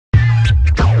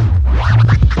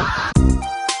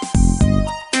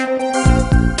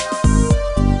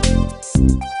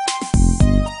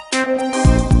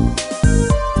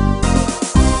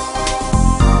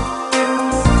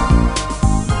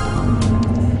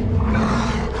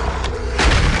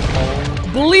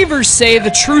believers say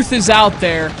the truth is out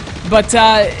there, but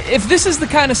if this is the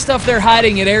kind of stuff they're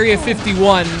hiding at Area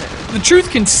 51, the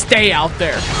truth can stay out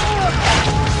there.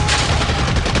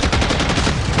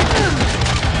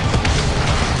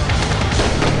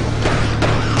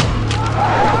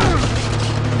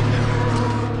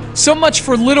 So much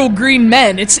for Little Green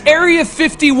Men. It's Area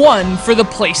 51 for the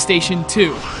PlayStation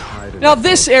 2. Now,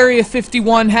 this Area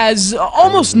 51 has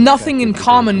almost nothing in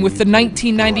common with the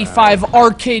 1995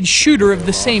 arcade shooter of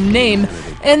the same name,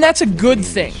 and that's a good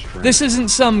thing. This isn't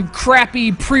some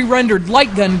crappy pre-rendered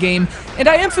light gun game, and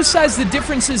I emphasize the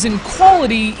differences in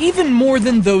quality even more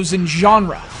than those in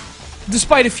genre.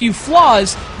 Despite a few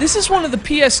flaws, this is one of the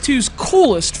PS2's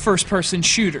coolest first-person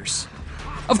shooters.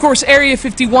 Of course, Area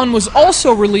 51 was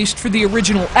also released for the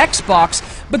original Xbox,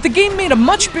 but the game made a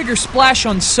much bigger splash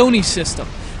on Sony's system.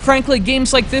 Frankly,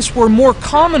 games like this were more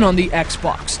common on the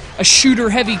Xbox, a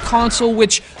shooter-heavy console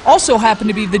which also happened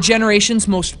to be the generation's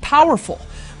most powerful.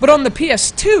 But on the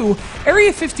PS2,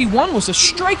 Area 51 was a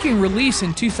striking release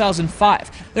in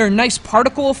 2005. There are nice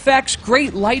particle effects,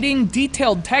 great lighting,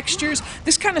 detailed textures.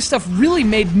 This kind of stuff really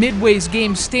made Midway's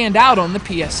games stand out on the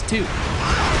PS2.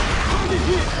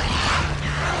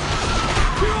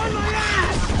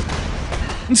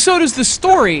 And so does the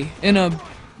story, in a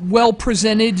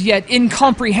well-presented yet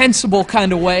incomprehensible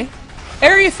kind of way.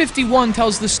 Area 51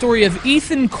 tells the story of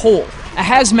Ethan Cole, a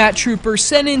hazmat trooper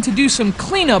sent in to do some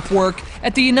cleanup work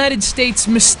at the United States'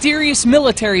 mysterious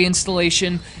military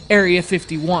installation, Area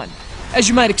 51. As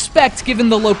you might expect, given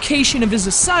the location of his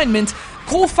assignment,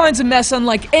 Cole finds a mess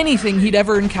unlike anything he'd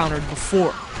ever encountered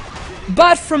before.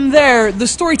 But from there, the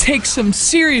story takes some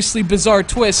seriously bizarre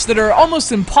twists that are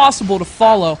almost impossible to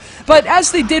follow. But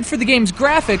as they did for the game's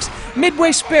graphics,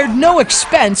 Midway spared no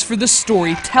expense for the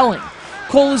storytelling.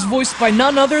 Cole is voiced by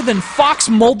none other than Fox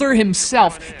Mulder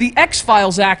himself, the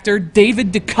X-Files actor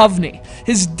David Duchovny.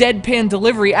 His deadpan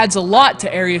delivery adds a lot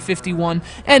to Area 51,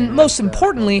 and most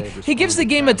importantly, he gives the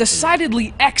game a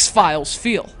decidedly X-Files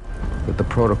feel. That the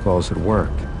protocols had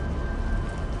worked.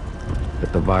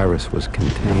 That the virus was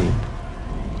contained.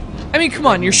 I mean, come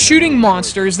on, you're shooting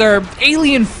monsters, there are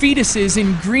alien fetuses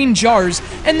in green jars,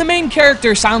 and the main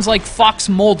character sounds like Fox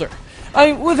Mulder.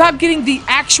 I mean, without getting the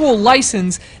actual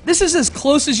license, this is as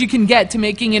close as you can get to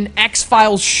making an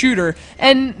X-Files shooter,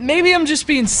 and maybe I'm just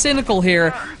being cynical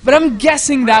here, but I'm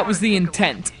guessing that was the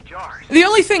intent. The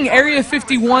only thing Area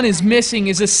 51 is missing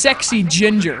is a sexy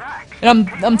ginger. And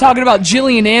I'm talking about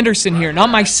Gillian Anderson here, not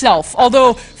myself.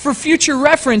 Although, for future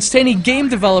reference to any game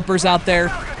developers out there,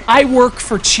 I work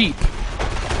for cheap.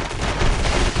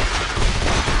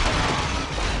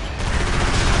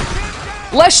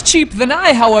 Less cheap than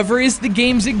I, however, is the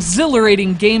game's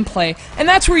exhilarating gameplay, and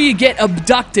that's where you get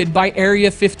abducted by Area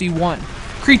 51.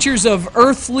 Creatures of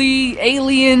earthly,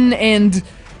 alien, and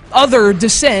other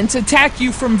descent attack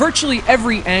you from virtually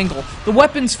every angle. The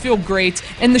weapons feel great,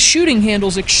 and the shooting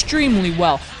handles extremely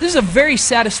well. This is a very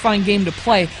satisfying game to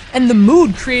play, and the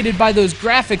mood created by those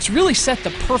graphics really set the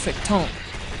perfect tone.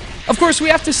 Of course, we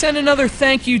have to send another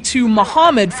thank you to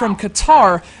Mohammed from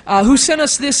Qatar, who sent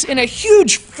us this in a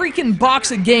huge freaking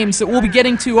box of games that we'll be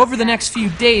getting to over the next few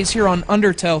days here on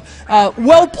Undertow.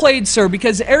 Well played, sir,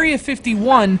 because Area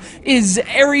 51 is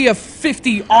Area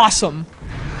 50 awesome.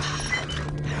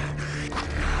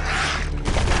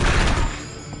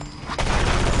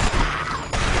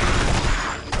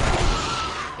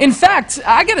 In fact,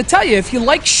 I gotta tell you, if you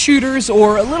like shooters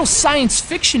or a little science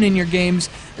fiction in your games,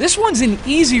 this one's an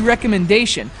easy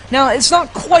recommendation. Now, it's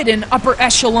not quite an upper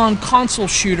echelon console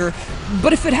shooter,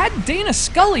 but if it had Dana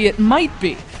Scully, it might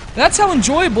be. That's how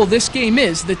enjoyable this game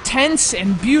is, the tense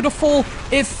and beautiful,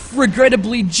 if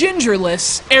regrettably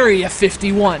gingerless, Area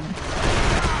 51.